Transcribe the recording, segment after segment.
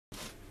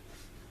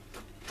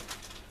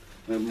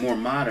more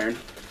modern,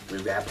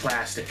 we've got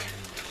plastic.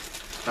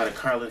 How did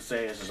Carlin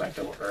say? It's just like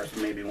the earth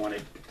maybe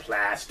wanted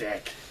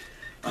plastic.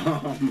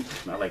 I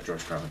like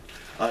George Carlin.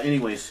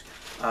 Anyways,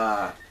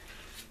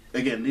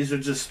 again, these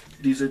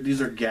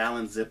are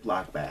gallon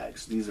Ziploc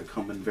bags. These are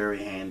coming very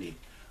handy.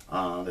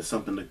 There's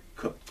something to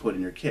put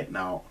in your kit.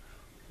 Now,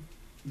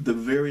 the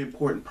very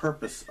important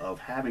purpose of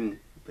having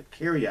the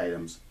carry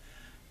items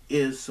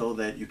is so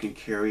that you can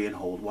carry and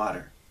hold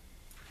water.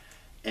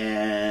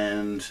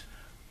 And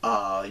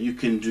you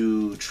can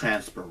do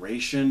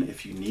transpiration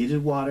if you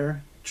needed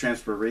water.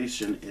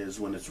 Transpiration is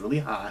when it's really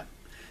hot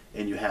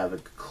and you have a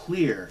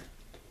clear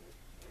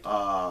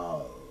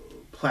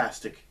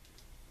plastic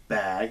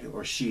bag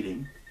or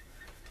sheeting,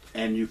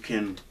 and you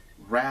can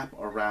wrap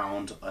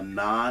around a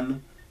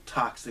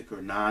non-toxic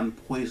or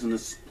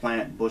non-poisonous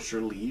plant, bush,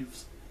 or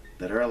leaves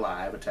that are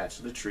alive attached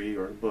to the tree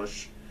or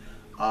bush,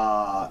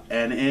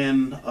 and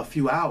in a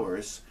few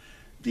hours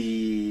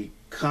the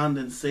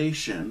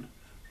condensation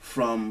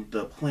from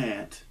the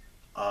plant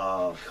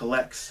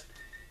collects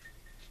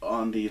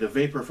on the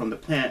vapor from the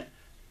plant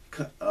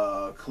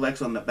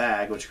collects on the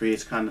bag, which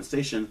creates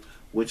condensation,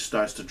 which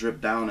starts to drip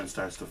down and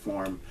starts to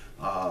form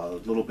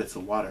little bits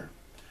of water.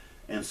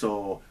 And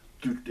so,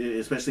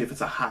 especially if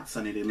it's a hot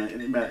sunny day,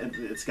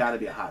 it's got to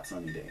be a hot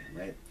sunny day,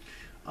 right?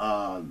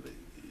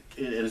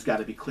 It's got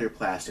to be clear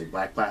plastic.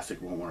 Black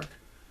plastic won't work,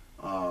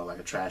 like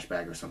a trash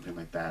bag or something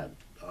like that.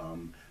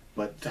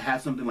 But to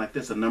have something like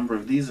this, a number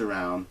of these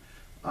around,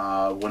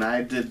 when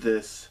I did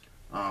this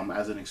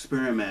as an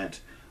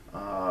experiment,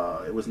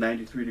 it was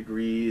 93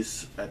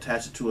 degrees,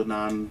 attached it to a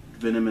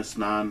non-venomous,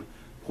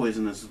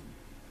 non-poisonous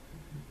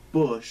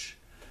bush,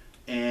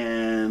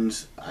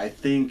 and I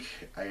think,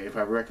 if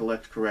I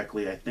recollect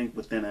correctly, I think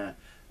within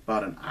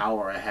about an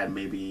hour I had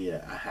maybe a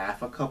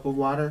half a cup of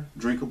water,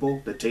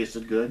 drinkable, that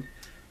tasted good,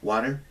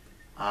 water,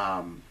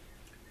 and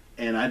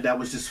that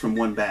was just from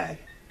one bag.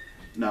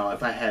 Now,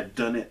 if I had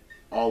done it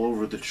all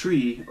over the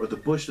tree or the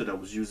bush that I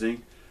was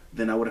using,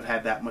 then I would have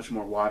had that much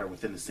more water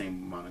within the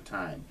same amount of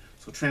time.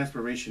 So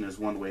transpiration is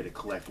one way to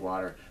collect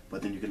water,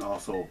 but then you can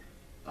also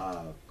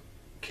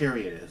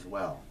carry it as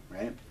well,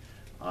 right?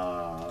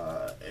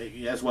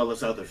 As well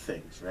as other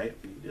things, right?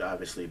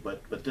 Obviously,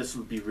 but this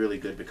would be really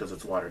good because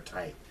it's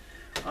watertight.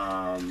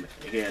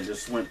 Again,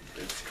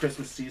 it's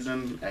Christmas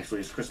season. Actually,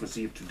 it's Christmas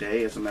Eve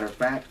today, as a matter of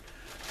fact,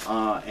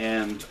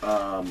 and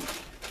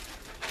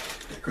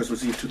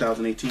Christmas Eve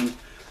 2018.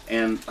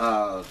 And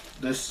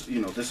this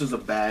is a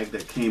bag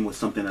that came with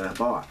something that I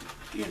bought.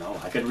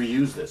 I could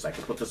reuse this. I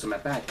could put this in my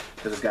bag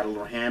because it's got a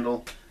little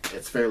handle.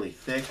 It's fairly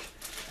thick.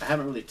 I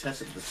haven't really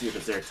tested it to see if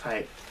it's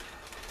airtight,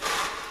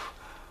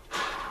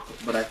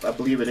 but I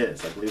believe it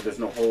is. I believe there's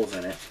no holes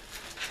in it.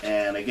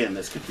 And again,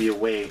 this could be a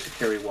way to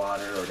carry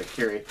water or to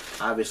carry.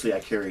 Obviously, I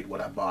carried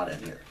what I bought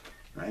in here,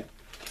 right?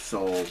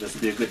 So this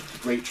would be a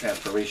great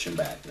transpiration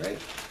bag, right?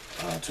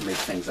 To make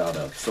things out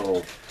of.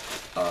 So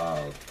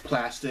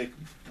plastic,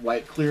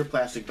 white clear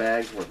plastic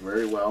bags work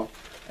very well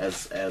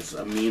as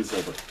a means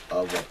of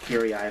a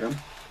carry item.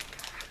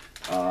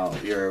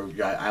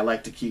 I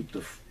like to keep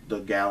the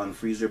gallon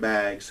freezer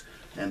bags,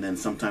 and then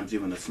sometimes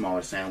even the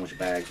smaller sandwich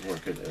bags are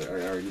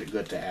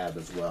good to have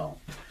as well.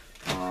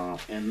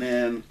 And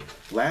then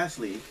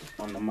lastly,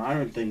 on the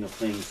modern thing of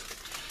things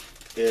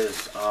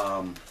is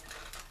I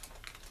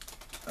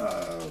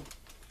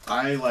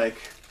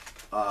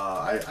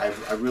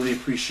really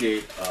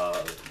appreciate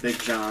Big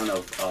John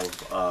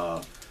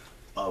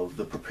of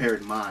the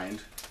Prepared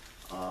Mind.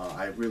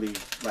 I really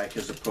like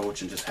his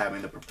approach and just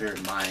having the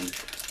prepared mind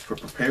for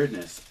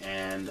preparedness.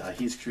 And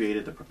he's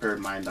created the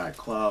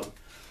preparedmind.club.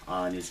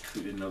 And he's,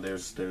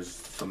 there's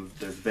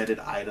vetted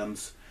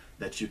items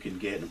that you can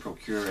get and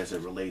procure as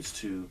it relates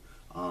to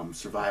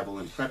survival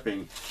and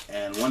prepping.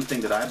 And one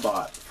thing that I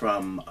bought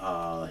from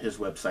his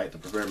website, the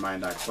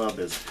preparedmind.club,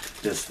 is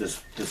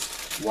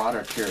this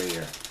water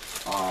carrier.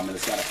 And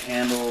it's got a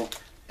handle,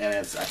 and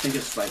I think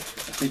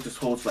this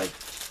holds like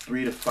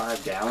 3 to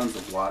 5 gallons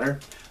of water.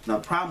 Now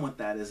the problem with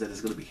that is that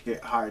it's going to be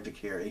hard to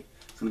carry.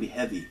 It's going to be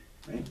heavy,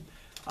 right?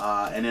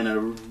 And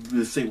in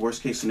let's say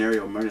worst case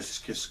scenario,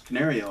 emergency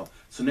scenario,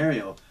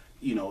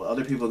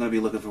 other people are going to be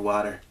looking for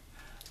water,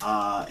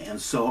 and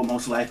so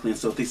most likely,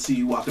 if they see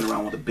you walking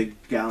around with a big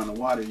gallon of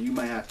water, you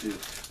might have to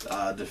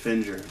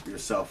defend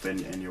yourself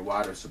and your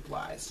water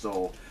supply.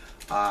 So,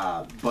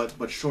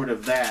 but short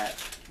of that,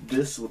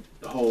 this would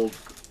hold,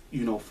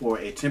 for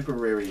a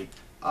temporary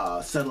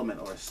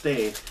settlement or a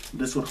stay,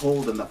 this would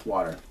hold enough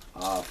water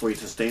for you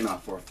to sustain on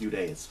for a few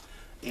days.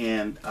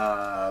 And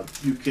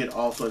you could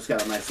also, it's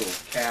got a nice little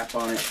cap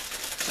on it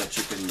that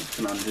you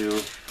can undo.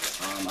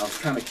 I was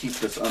trying to keep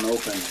this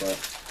unopened, but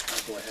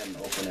I'll go ahead and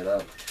open it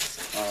up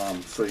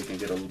so you can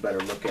get a better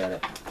look at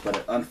it. But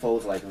it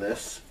unfolds like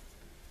this,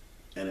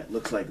 and it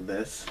looks like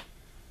this.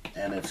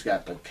 And it's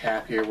got the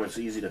cap here where it's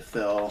easy to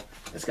fill.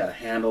 It's got a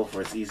handle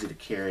where it's easy to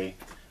carry.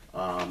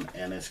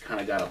 And it's kind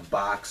of got a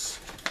box.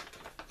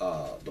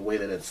 The way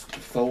that it's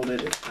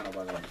folded, it's kind of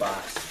like a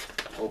box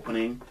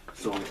opening.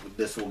 So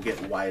this will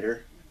get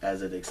wider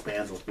as it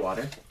expands with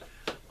water.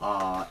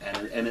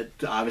 And it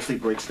obviously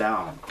breaks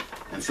down.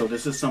 And so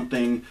this is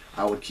something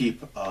I would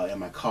keep in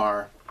my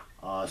car,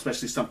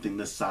 especially something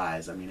this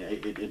size. I mean,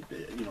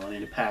 you know, in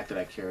any pack that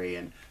I carry,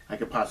 and I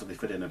could possibly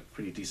fit in a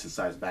pretty decent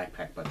sized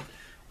backpack, but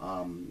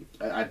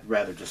I'd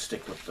rather just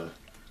stick with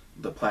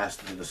the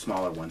plastic, the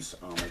smaller ones.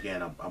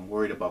 Again, I'm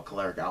worried about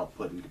caloric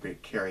output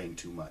and carrying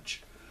too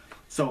much.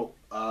 So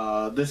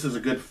this is a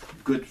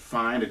good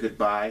find, a good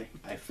buy,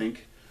 I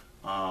think.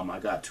 I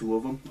got 2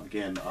 of them.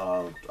 Again,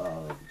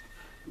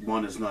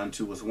 1 is none,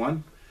 2 is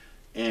 1,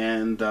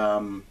 and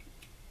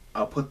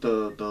I'll put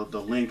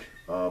the link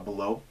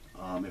below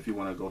if you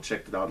want to go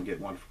check it out and get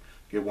one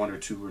or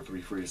 2 or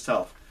 3 for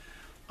yourself.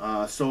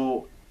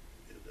 So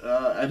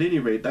at any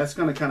rate, that's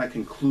going to kind of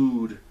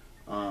conclude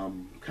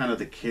kind of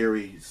the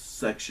carry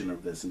section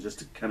of this, and just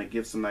to kind of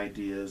give some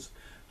ideas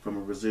from a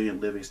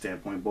resilient living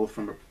standpoint, both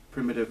from a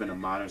primitive and a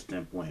modern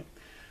standpoint.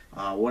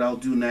 What I'll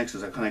do next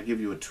is I'll kind of give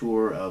you a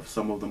tour of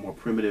some of the more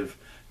primitive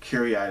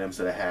carry items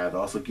that I have.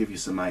 I'll also give you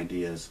some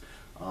ideas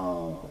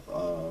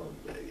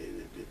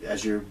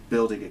as you're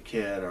building a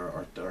kit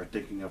or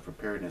thinking of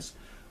preparedness.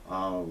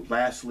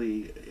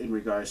 Lastly, in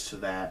regards to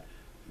that,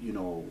 you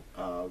know,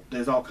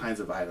 there's all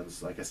kinds of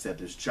items. Like I said,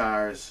 there's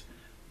jars,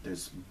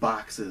 there's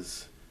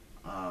boxes.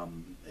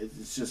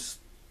 It's just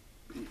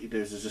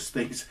there's just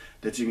things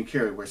that you can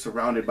carry. We're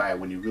surrounded by it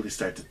when you really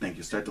start to think.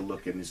 You start to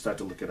look and you start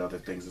to look at other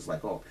things. It's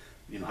like, oh,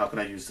 you know, how can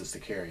I use this to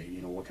carry?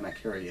 You know, what can I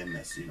carry in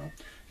this? You know,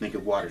 think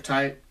of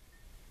watertight.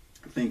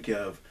 Think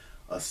of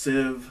a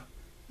sieve.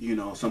 You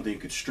know, something you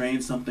could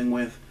strain something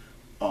with,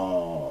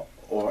 or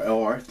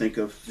think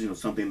of, you know,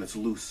 something that's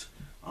loose,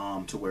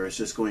 to where it's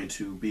just going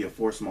to be a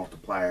force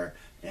multiplier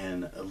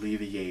and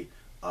alleviate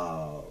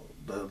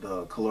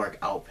the caloric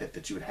output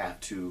that you would have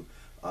to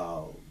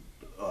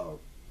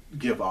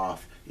give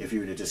off if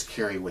you were to just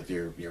carry with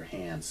your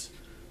hands.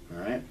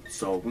 All right,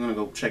 so we're gonna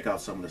go check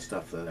out some of the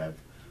stuff that I've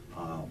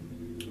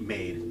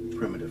made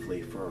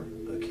primitively for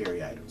the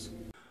carry items.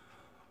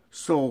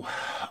 So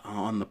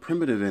on the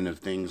primitive end of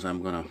things,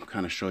 I'm gonna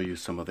kind of show you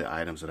some of the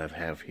items that I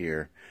have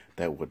here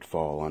that would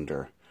fall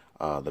under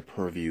the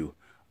purview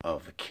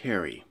of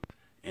carry.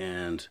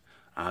 And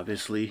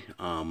obviously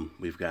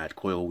we've got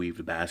coil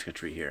weaved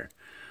basketry here.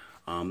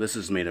 This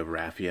is made of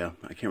raffia.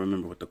 I can't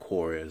remember what the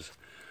core is.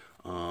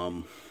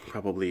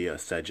 Probably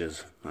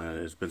sedges.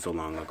 It's been so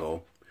long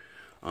ago.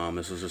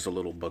 This is just a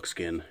little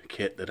buckskin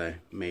kit that I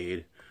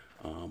made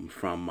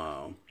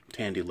from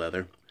Tandy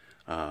leather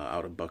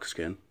out of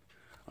buckskin.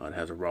 It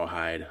has a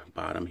rawhide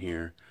bottom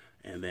here,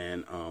 and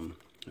then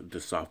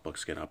this soft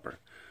buckskin upper.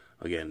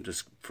 Again,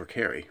 just for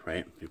carry,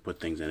 right? You put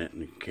things in it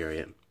and you can carry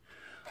it.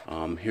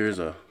 Here's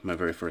my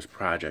very first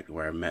project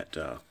where I met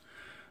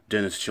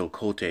Dennis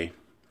Chilcote,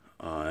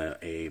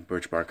 a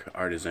birch bark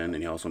artisan,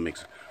 and he also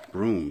makes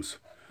brooms.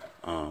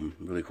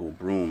 Really cool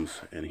brooms,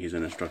 and he's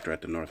an instructor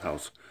at the North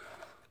House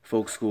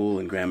Folk School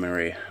in Grand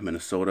Marais,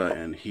 Minnesota,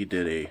 and he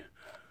did a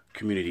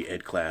community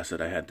ed class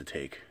that I had to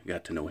take.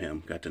 Got to know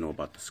him, got to know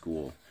about the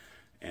school,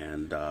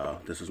 and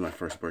this was my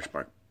first birch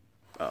bark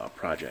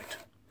project.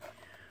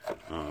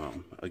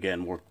 Again,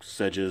 more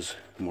sedges,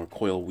 more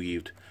coil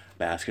weaved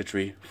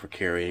basketry for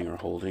carrying or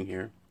holding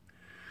here.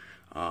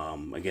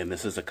 Again,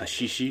 this is a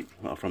kashishi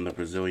from the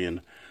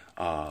Brazilian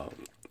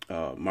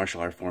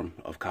martial art form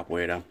of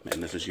capoeira,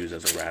 and this is used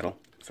as a rattle.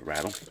 It's a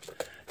rattle.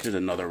 Here's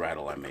another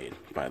rattle I made,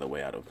 by the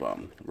way, out of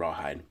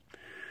rawhide.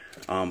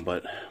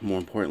 But more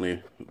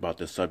importantly about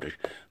this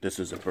subject, this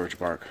is a birch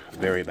bark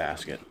berry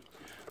basket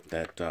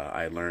that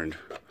I learned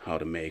how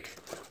to make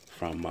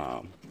from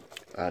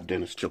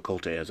Dennis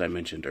Chilcote, as I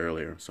mentioned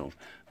earlier. So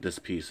this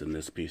piece and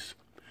this piece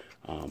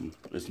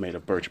is made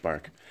of birch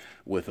bark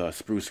with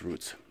spruce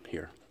roots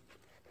here.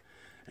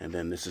 And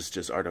then this is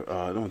just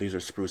no, these are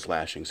spruce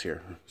lashings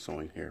here,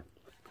 sewing here.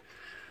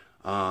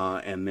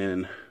 And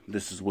then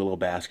this is willow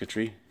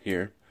basketry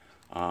here.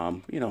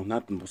 You know,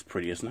 not the most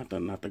prettiest, not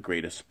the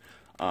greatest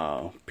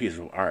piece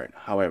of art.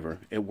 However,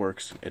 it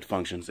works, it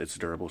functions, it's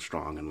durable,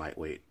 strong, and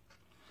lightweight.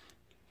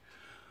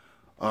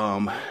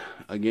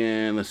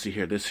 Again, let's see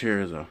here. This here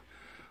is a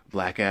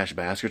black ash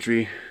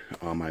basketry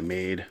I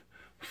made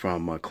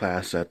from a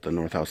class at the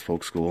North House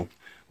Folk School.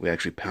 We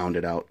actually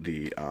pounded out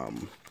the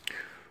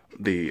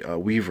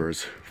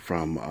weavers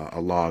from a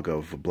log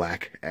of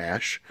black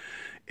ash.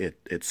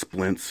 It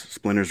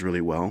splinters really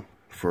well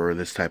for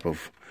this type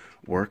of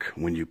work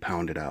when you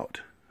pound it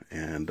out.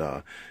 And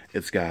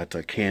it's got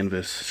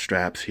canvas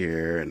straps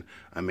here, and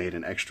I made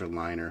an extra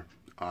liner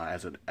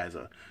as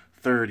a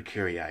third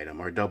carry item,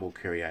 or double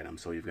carry item.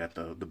 So you've got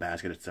the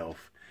basket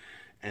itself,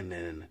 and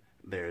then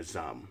there's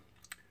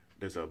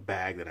a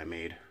bag that I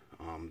made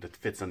that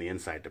fits on the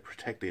inside to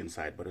protect the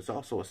inside, but it's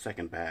also a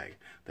second bag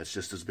that's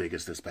just as big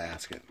as this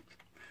basket.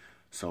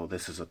 So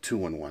this is a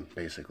 2-in-1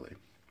 basically.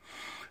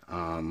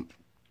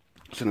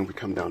 So then we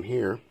come down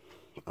here.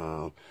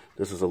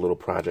 This is a little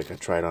project I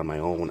tried on my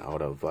own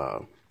out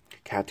of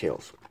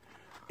cattails,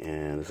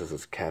 and this is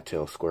this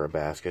cattail square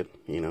basket.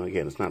 You know,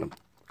 again, it's not a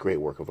great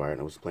work of art.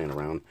 I was playing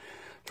around,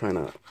 trying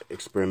to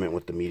experiment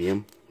with the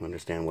medium,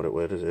 understand what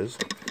it is,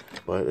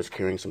 but it's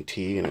carrying some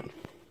tea in it.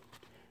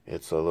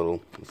 It's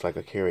like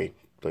a carry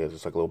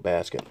it's like a little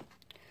basket.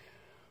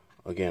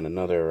 Again,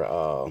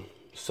 another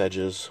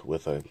sedges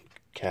with a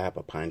cap,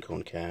 a pine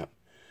cone cap,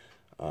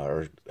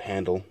 or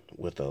handle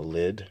with a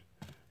lid.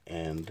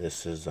 And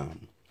this is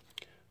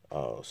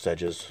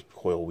sedges,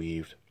 coil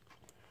weaved.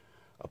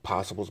 A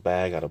possibles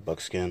bag out of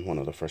buckskin, one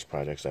of the first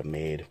projects I've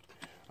made.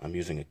 I'm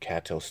using a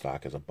cattail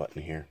stock as a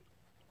button here.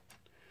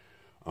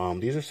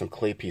 These are some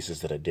clay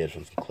pieces that I did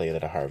from some clay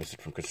that I harvested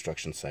from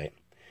construction site.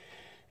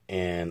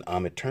 And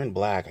it turned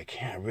black.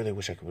 I really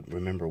wish I could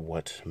remember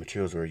what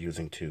materials we were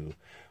using to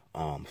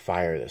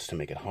fire this to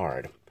make it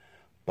hard.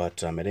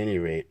 But at any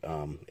rate,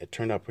 it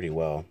turned out pretty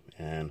well.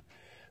 And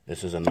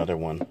this is another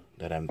one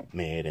that I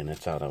made, and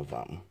it's out of,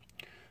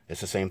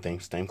 it's the same thing,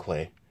 same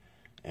clay.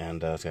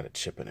 And it's got a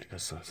chip in it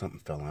because something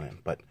fell on it.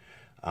 But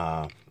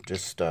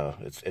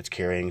it's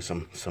carrying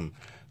some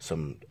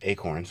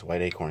acorns,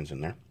 white acorns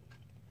in there.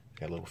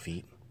 Got little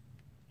feet.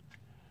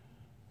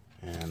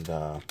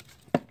 And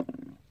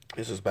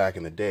this is back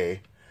in the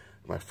day,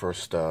 my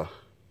first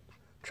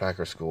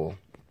tracker school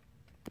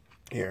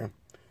here.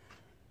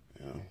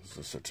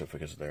 The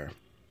certificate's there.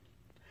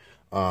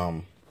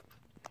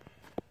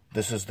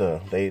 This is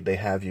they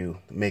have you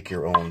make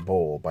your own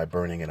bowl by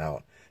burning it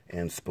out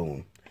and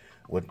spoon.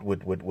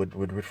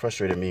 What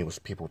frustrated me was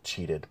people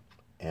cheated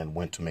and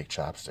went to make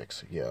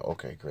chopsticks. Yeah,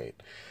 okay,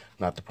 great.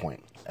 Not the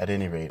point. At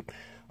any rate,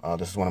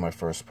 this is one of my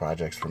first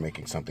projects for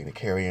making something to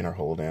carry in or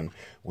hold in.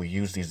 We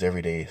use these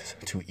every day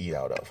to eat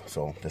out of.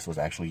 So this was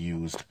actually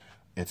used.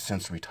 It's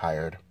since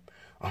retired.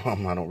 I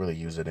don't really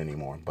use it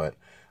anymore, but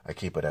I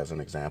keep it as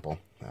an example,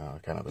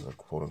 kind of as a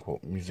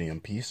quote-unquote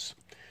museum piece.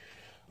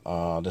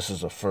 This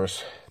is the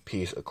first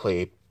piece of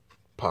clay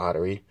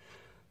pottery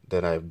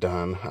that I've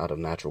done out of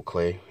natural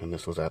clay, and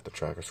this was at the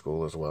tracker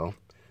school as well.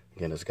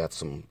 Again, it's got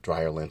some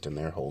dryer lint in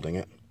there holding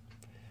it.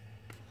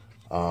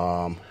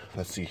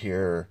 Let's see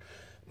here,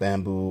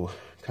 bamboo,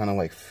 kind of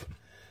like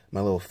my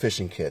little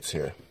fishing kits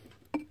here.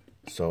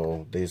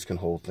 So these can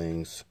hold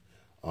things.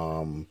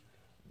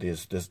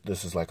 This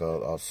is like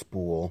a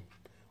spool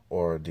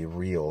or the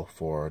reel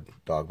for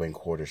dogbane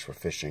cordage for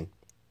fishing.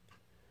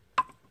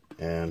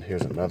 And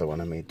here's another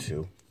one I made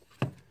too.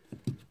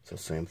 It's the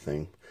same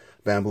thing.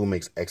 Bamboo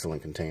makes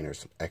excellent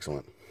containers,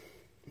 excellent.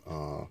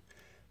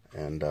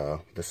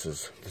 This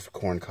is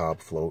corn cob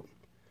float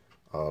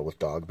with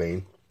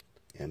dogbane,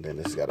 and then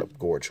it's got a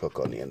gorge hook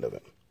on the end of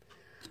it.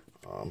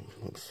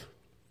 Oops.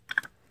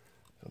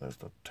 So there's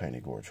the tiny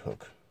gorge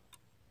hook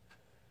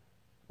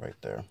right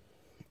there.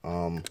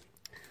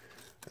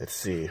 Let's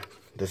see.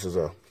 This is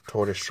a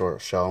turtle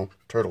shell,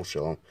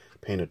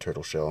 painted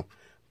turtle shell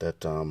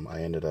that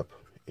I ended up,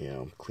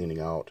 cleaning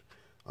out,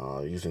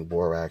 using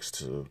borax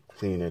to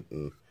clean it,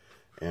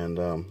 and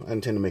I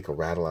intend to make a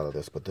rattle out of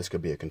this, but this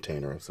could be a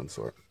container of some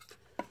sort,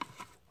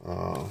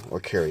 or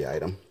carry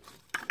item.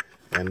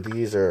 And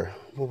these are,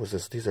 what was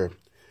this? These are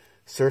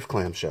surf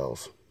clam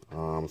shells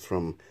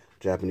from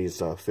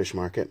Japanese fish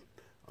market.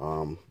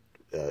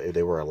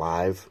 They were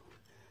alive.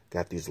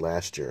 Got these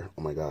last year.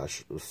 Oh my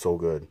gosh, it was so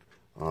good.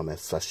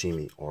 As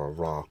sashimi or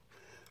raw,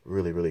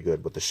 really, really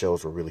good. But the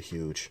shells were really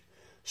huge.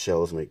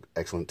 Shells make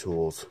excellent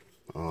tools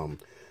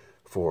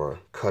for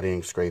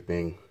cutting,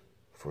 scraping,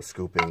 for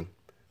scooping,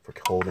 for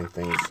holding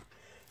things.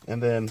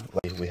 And then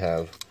we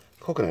have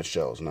coconut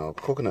shells. Now,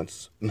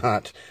 coconut's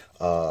not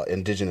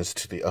indigenous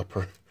to the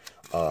upper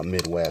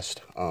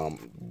Midwest,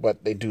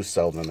 but they do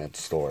sell them at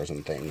stores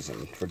and things,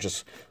 and for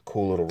just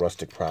cool little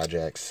rustic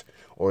projects.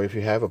 Or if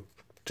you have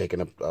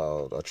taken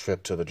a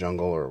trip to the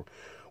jungle or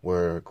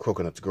where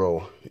coconuts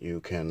grow, you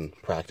can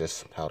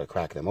practice how to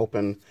crack them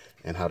open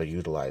and how to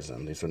utilize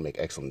them. These would make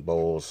excellent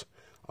bowls,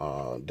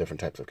 different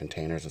types of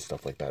containers and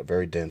stuff like that.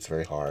 Very dense,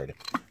 very hard,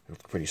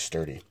 pretty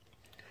sturdy.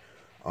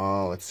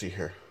 Let's see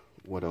here.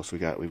 What else we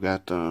got? We've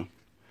got,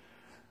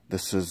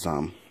 this is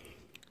kind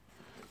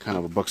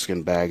of a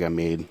buckskin bag I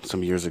made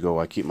some years ago.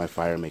 I keep my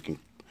fire making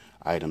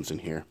items in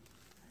here.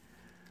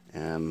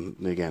 And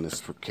again,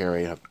 it's for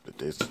carry.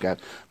 It's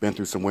been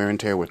through some wear and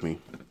tear with me.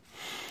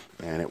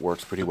 And it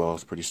works pretty well.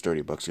 It's pretty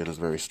sturdy. Buckskin is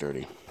very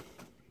sturdy.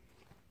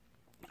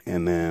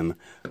 And then,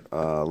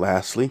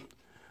 lastly,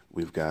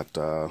 we've got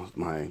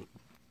my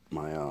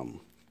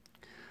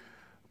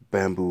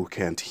bamboo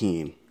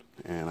canteen,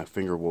 and I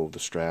finger wove the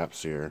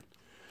straps here.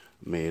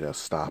 Made a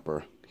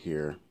stopper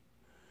here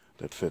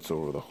that fits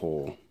over the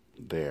hole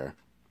there,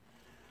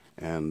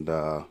 and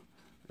I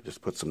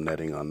just put some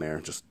netting on there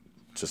just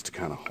to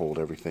kind of hold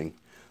everything.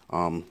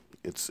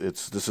 This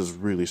is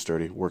really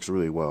sturdy. Works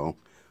really well.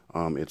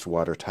 It's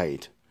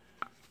watertight,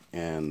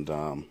 and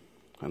I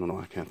don't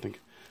know. I can't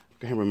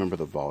remember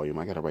the volume.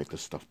 I got to write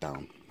this stuff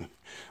down.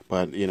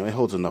 But it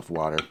holds enough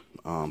water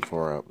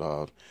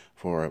for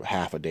a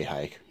half a day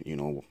hike.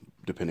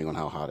 Depending on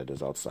how hot it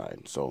is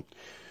outside. So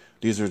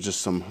these are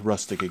just some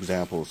rustic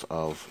examples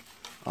of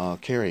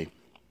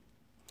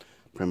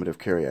primitive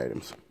carry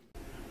items.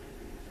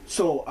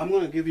 So I'm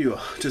going to give you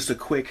just a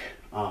quick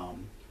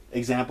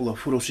example of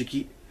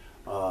Furoshiki.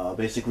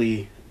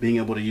 Basically, being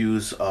able to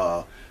use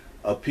a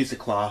piece of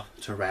cloth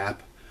to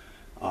wrap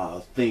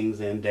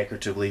things in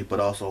decoratively, but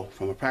also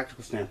from a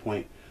practical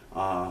standpoint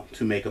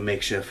to make a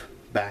makeshift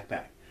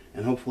backpack.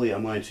 And hopefully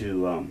I'm going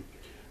to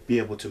be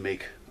able to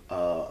make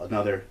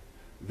another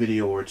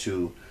video or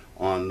two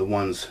on the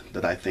ones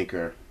that I think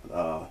are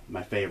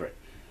my favorite.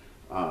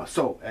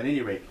 So at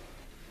any rate,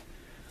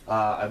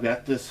 I've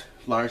got this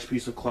large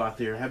piece of cloth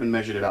here. I haven't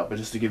measured it out, but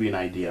just to give you an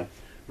idea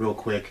real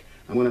quick,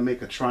 I'm going to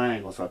make a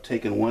triangle. So I've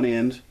taken one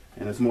end,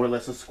 and it's more or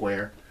less a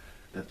square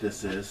that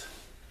this is,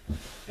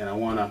 and I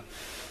want to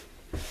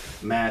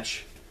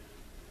match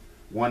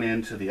one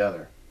end to the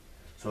other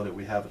so that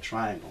we have a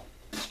triangle.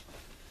 Okay.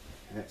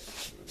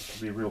 This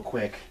will be real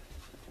quick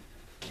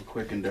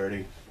and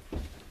dirty.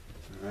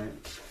 Alright,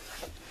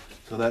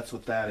 so that's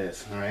what that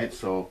is. Alright,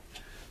 so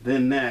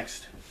then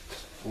next,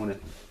 I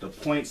want the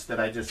points that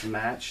I just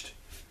matched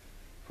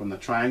from the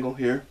triangle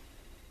here,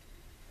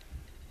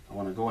 I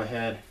want to go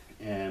ahead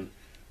and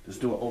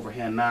just do an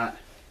overhand knot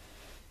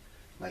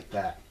like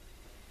that.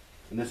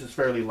 And this is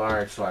fairly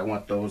large, so I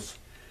want those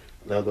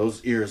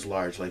ears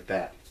large like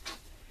that.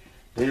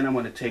 Then I'm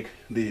going to take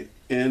the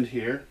end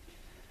here,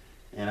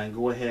 and I can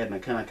go ahead and I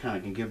kind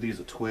of can give these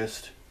a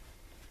twist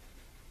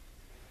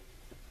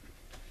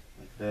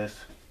like this,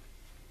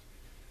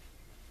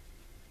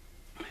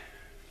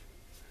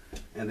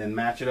 and then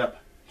match it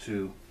up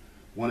to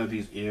one of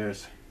these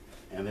ears,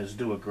 and just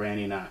do a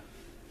granny knot.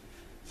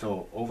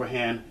 So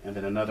overhand and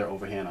then another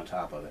overhand on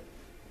top of it,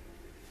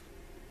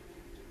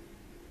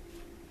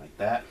 like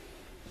that.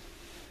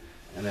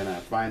 And then I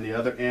find the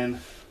other end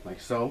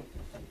like so.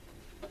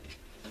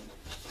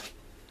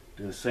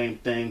 Do the same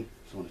thing.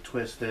 So I'm going to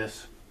twist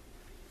this.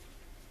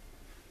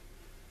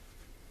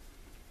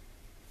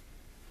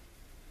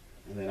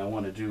 And then I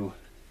want to do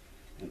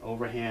an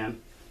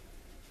overhand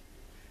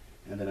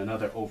and then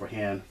another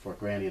overhand for a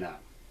granny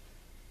knot.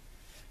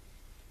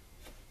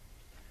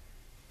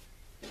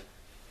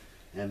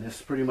 And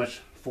this pretty much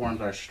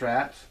forms our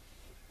straps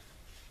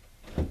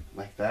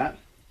like that.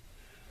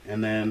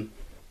 And then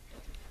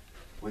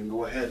we can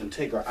go ahead and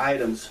take our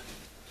item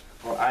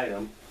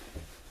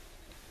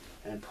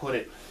and put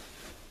it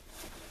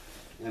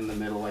in the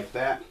middle like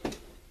that.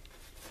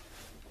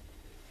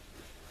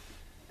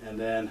 And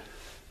then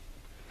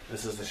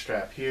this is the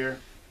strap here.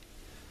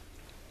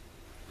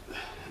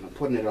 And I'm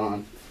putting it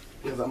on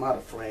because I'm out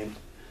of frame.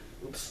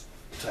 Oops,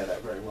 tie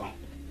that very well.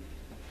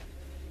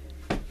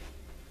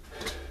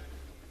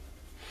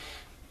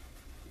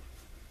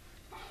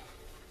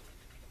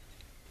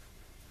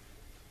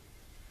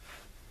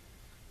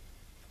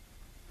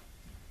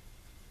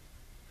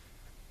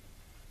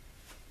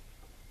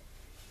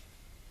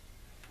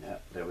 Yeah,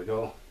 there we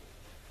go.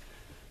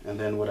 And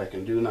then what I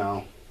can do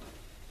now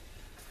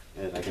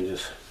is I can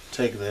just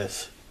take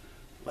this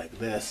like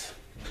this,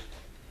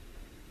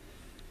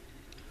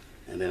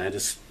 and then I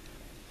just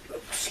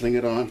sling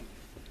it on.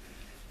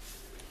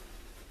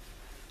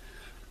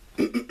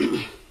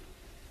 And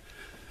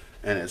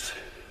it's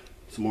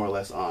more or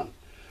less on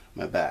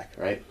my back,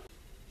 right?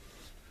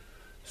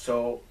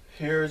 So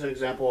here's an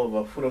example of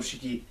a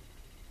Furoshiki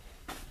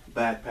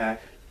backpack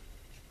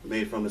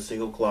made from a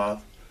single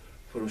cloth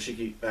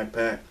Furoshiki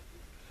backpack,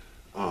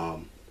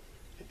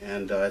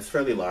 and it's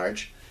fairly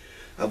large.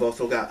 I've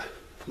also got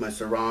my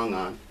surong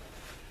on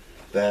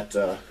that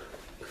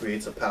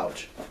creates a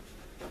pouch,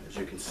 as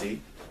you can see.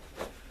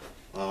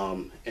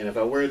 And if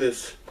I wear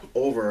this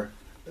over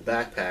the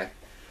backpack,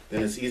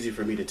 then it's easy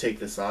for me to take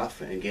this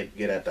off and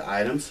get at the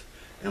items.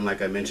 And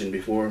like I mentioned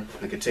before,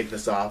 I could take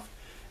this off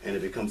and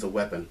it becomes a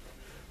weapon.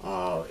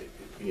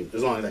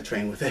 As long as I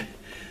train with it,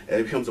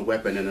 it becomes a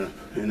weapon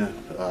in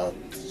a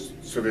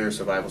severe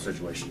survival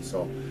situation.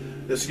 So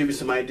just to give you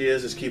some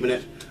ideas, just keeping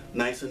it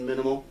nice and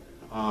minimal.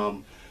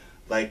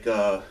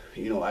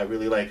 I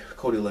really like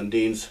Cody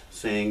Lundine's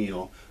saying,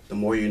 the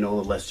more you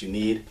know, the less you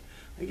need.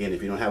 Again,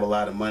 if you don't have a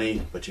lot of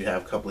money, but you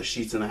have a couple of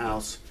sheets in the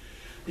house,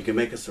 you can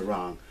make a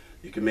sarong.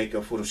 You can make a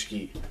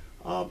Furoshiki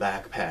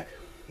backpack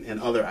and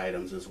other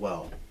items as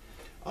well.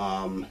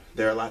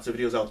 There are lots of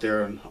videos out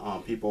there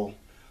on people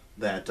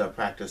that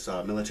practice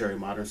military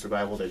modern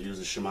survival that use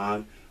the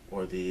shemagh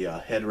or the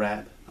head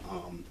wrap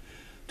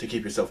to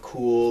keep yourself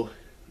cool,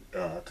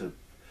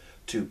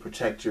 to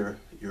protect your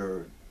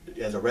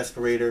as a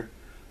respirator,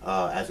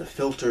 as a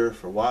filter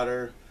for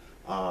water,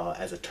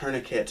 as a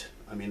tourniquet.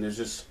 I mean,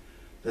 there's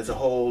a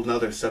whole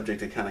nother subject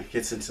that kind of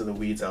gets into the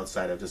weeds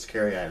outside of just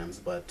carry items,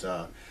 but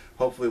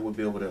hopefully I'll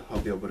be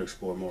able to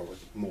explore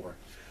more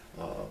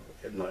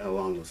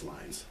along those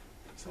lines.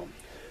 So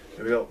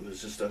there we go.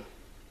 It's just a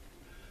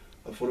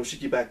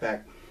Furoshiki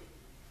backpack.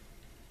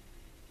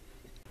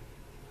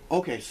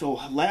 Okay, so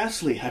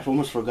lastly, I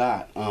almost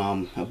forgot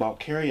about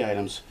carry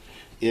items.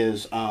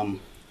 Is I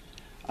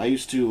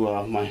used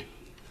to, my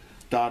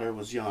daughter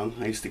was young,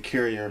 I used to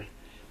carry her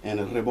in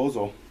a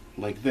rebozo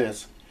like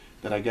this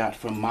that I got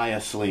from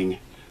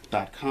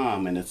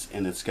mayasling.com, and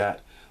it's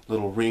got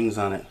little rings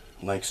on it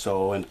like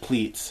so and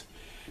pleats,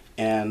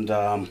 and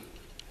I would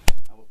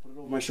put it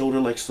over my shoulder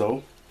like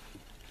so,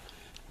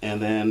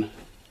 and then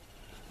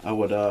I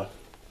would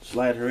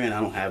slide her in.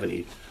 I don't have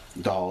any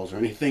dolls or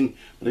anything,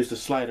 but I used to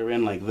slide her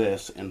in like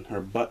this, and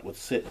her butt would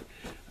sit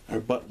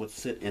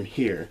in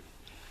here,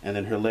 and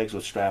then her legs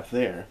would strap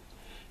there,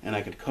 and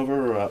I could cover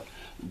her up,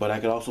 but I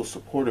could also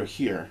support her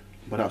here.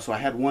 But so I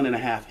had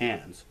 1.5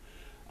 hands.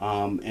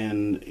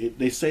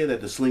 They say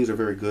that the slings are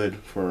very good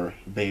for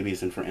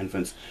babies and for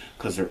infants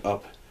because they're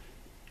up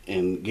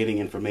and getting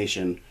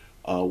information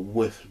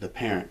with the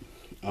parent.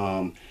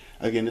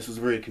 Again, this was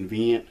very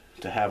convenient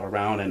to have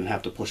around and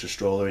have to push a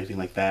stroller or anything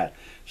like that.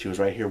 She was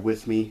right here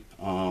with me.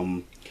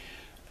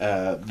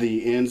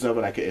 The ends of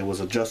it, it was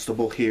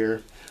adjustable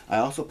here. I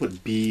also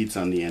put beads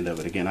on the end of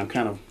it. Again, I'm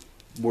kind of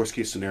worst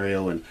case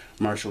scenario and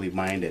martially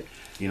minded.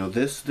 You know,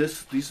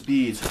 these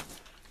beads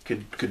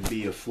could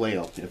be a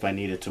flail if I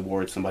needed to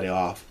ward somebody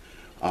off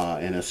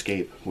and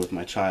escape with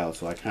my child.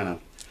 So I kind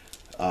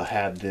of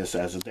had this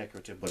as a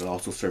decorative, but it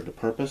also served a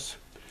purpose.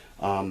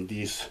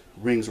 These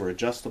rings were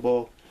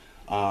adjustable.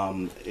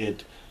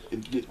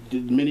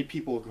 Many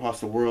people across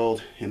the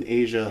world, in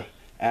Asia,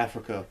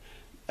 Africa,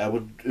 I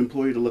would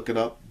implore you to look it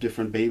up,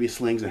 different baby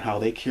slings and how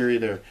they carry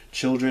their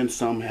children.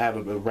 Some have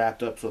it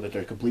wrapped up so that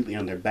they're completely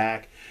on their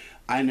back.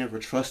 I never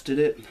trusted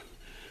it,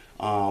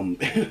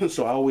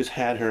 so I always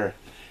had her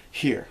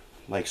here,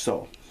 like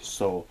so.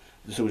 So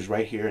this was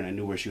right here, and I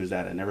knew where she was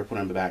at. I never put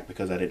her on the back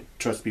because I didn't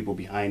trust people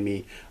behind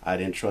me. I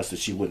didn't trust that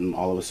she wouldn't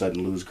all of a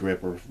sudden lose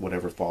grip or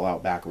whatever, fall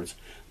out backwards.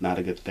 Not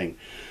a good thing.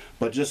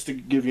 But just to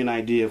give you an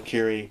idea of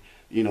carrying,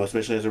 you know,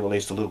 especially as it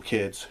relates to little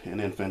kids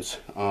and infants,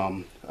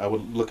 I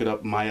would look it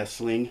up, Maya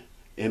Sling,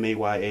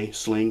 M-A-Y-A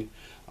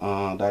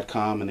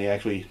sling.com, and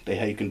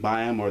you can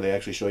buy them, or they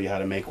actually show you how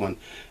to make one.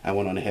 I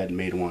went on ahead and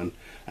made one,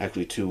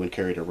 actually two, and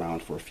carried it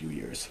around for a few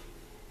years.